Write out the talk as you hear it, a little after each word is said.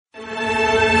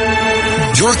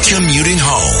You're commuting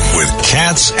home with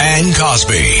Katz and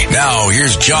Cosby. Now,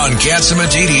 here's John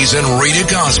Catsimatidis and Rita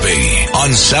Cosby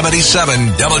on 77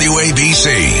 WABC.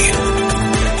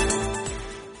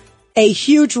 A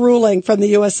huge ruling from the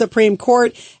U.S. Supreme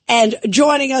Court. And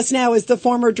joining us now is the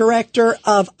former director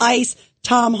of ICE,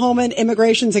 Tom Homan,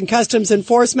 Immigrations and Customs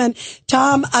Enforcement.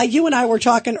 Tom, you and I were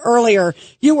talking earlier.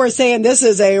 You were saying this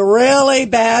is a really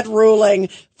bad ruling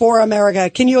for America.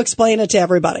 Can you explain it to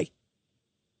everybody?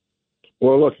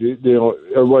 Well, look,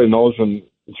 everybody knows when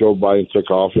Joe Biden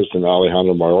took office and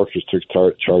Alejandro Mayorkas took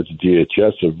charge of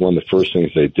DHS, one of the first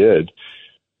things they did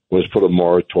was put a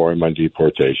moratorium on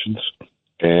deportations.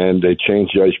 And they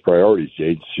changed the ICE priorities, the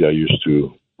agency I used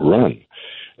to run.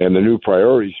 And the new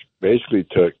priorities basically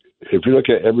took, if you look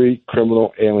at every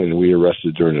criminal alien we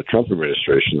arrested during the Trump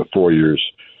administration, the 4 years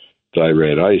that I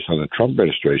ran ICE on the Trump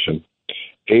administration,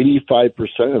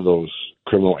 85% of those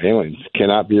criminal aliens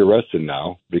cannot be arrested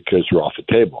now because they're off the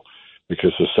table,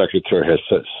 because the secretary has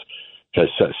set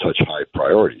such high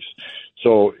priorities.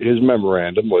 So his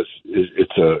memorandum was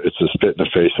it's a spit in the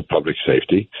face of public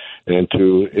safety and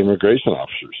to immigration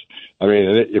officers. I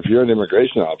mean, if you're an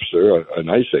immigration officer, an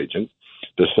ICE agent,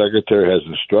 the secretary has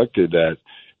instructed that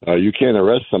you can't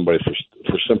arrest somebody for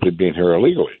simply being here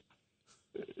illegally.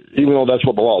 Even though that's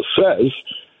what the law says,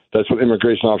 that's what an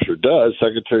immigration officer does.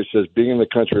 Secretary says being in the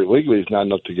country illegally is not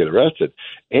enough to get arrested.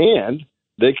 And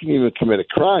they can even commit a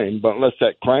crime, but unless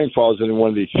that crime falls into one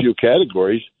of these few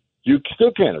categories, you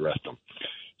still can't arrest them.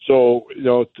 So,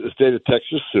 the state of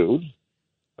Texas sued.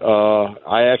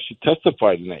 I actually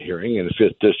testified in that hearing in the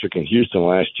 5th District in Houston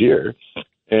last year,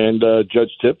 and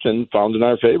Judge Tipton found in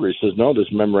our favor. He says, no, this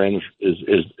memorandum is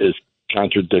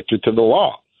contradictory to the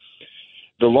law.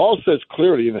 The law says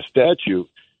clearly in the statute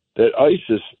that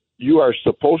ICE you are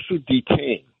supposed to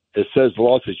detain. It says, the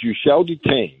law says you shall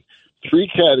detain 3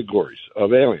 categories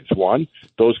of aliens. 1,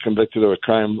 those convicted of a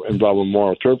crime involving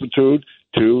moral turpitude.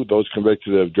 2, those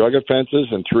convicted of drug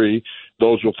offenses. And 3,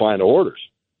 those will find orders.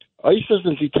 ICE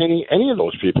isn't detaining any of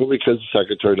those people because the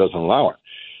secretary doesn't allow it.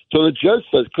 So the judge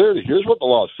says clearly, here's what the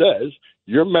law says.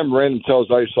 Your memorandum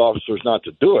tells ICE officers not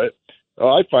to do it.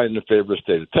 I find it in favor of the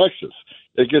state of Texas.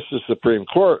 It gets to the Supreme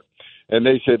Court, and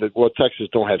they say that, well, Texas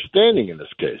don't have standing in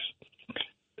this case,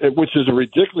 which is a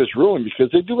ridiculous ruling because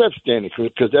they do have standing,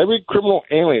 because every criminal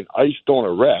alien ICE don't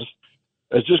arrest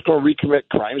is just going to recommit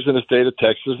crimes in the state of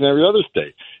Texas and every other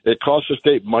state. It costs the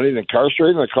state money to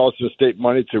incarcerate them. It costs the state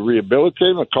money to rehabilitate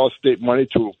them. It costs state money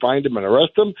to find them and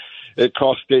arrest them. It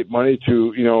costs state money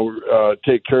to,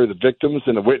 take care of the victims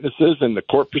and the witnesses and the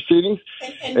court proceedings.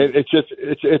 And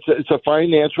it's a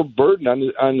financial burden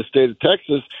on the state of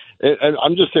Texas. And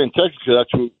I'm just saying Texas because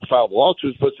that's who filed the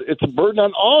lawsuits, but it's a burden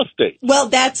on all states. Well,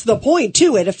 that's the point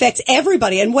too. It affects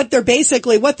everybody. And what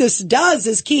this does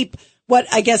is keep what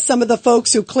I guess some of the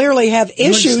folks who clearly have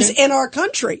issues in our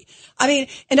country. I mean,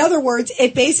 in other words,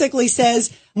 it basically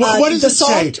says, what does it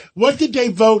say? What did they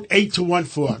vote 8-1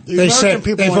 for? They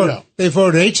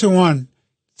voted 8-1,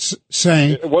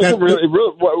 saying it wasn't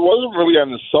really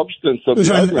on the substance of it was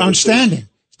on standing.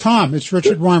 Tom, it's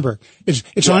Richard Weinberg.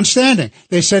 It's on standing.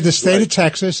 They said the state of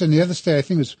Texas and the other state, I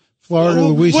think it was Florida,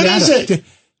 Louisiana. What is it?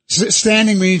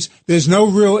 Standing means there's no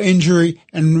real injury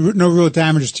and no real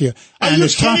damages to you. Are you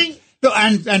kidding?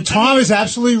 And Tom is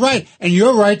absolutely right. And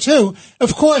you're right, too.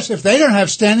 Of course, if they don't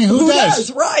have standing, who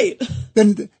does? Right.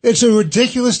 Then it's a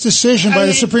ridiculous decision by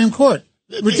the Supreme Court.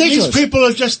 Ridiculous. These people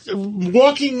are just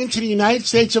walking into the United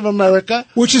States of America.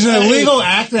 Which is an illegal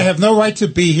act. They have no right to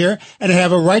be here, and they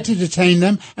have a right to detain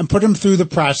them and put them through the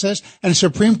process. And the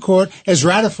Supreme Court has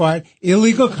ratified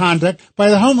illegal conduct by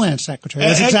the Homeland Secretary.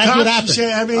 That's exactly what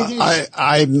happened.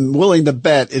 I'm willing to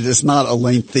bet it is not a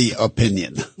lengthy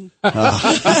opinion.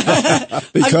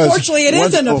 Unfortunately, it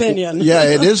is an opinion. Yeah,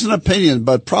 it is an opinion,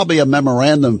 but probably a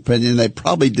memorandum opinion. They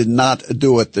probably did not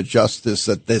do it the justice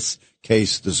that this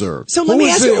case deserved. So let me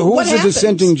ask you, who was the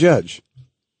dissenting judge?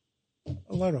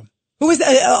 Alito. Who was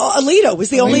Alito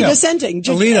was the only dissenting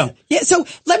judge. Alito. Yeah. So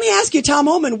let me ask you, Tom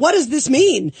Homan, what does this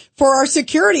mean for our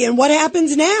security and what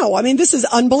happens now? I mean, this is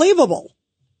unbelievable.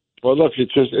 Well, look,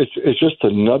 it's just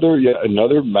another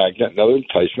magnet, another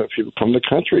enticement for people to come to the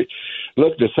country.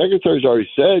 Look, the secretary's already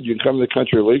said you can come to the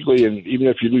country legally, and even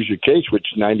if you lose your case,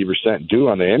 which 90% do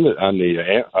on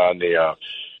the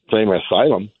claim of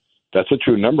asylum. That's a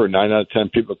true number. 9 out of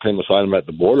 10 people claim asylum at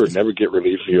the border and never get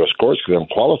relief from U.S. courts because they don't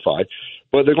qualify.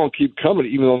 But they're going to keep coming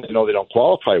even though they know they don't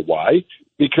qualify. Why?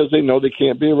 because they know they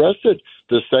can't be arrested.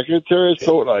 The Secretary of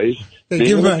State ICE.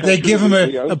 They give him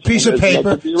a piece of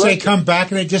paper, say come back,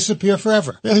 and they disappear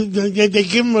forever. They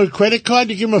give him a credit card,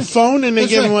 they give him a phone, and they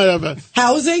give him whatever.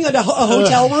 Housing, a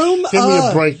hotel room? Give me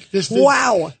a break.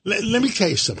 Wow. Let me tell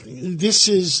you something. This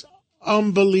is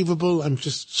unbelievable. I'm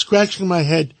just scratching my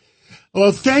head.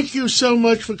 Well, thank you so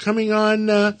much for coming on.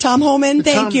 Tom Homan,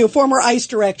 thank you. Former ICE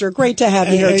Director. Great to have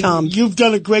you here, Tom. You've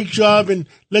done a great job, and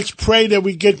let's pray that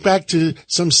we get back to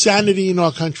some sanity in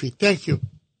our country. Thank you.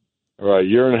 All right,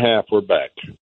 year and a half, we're back.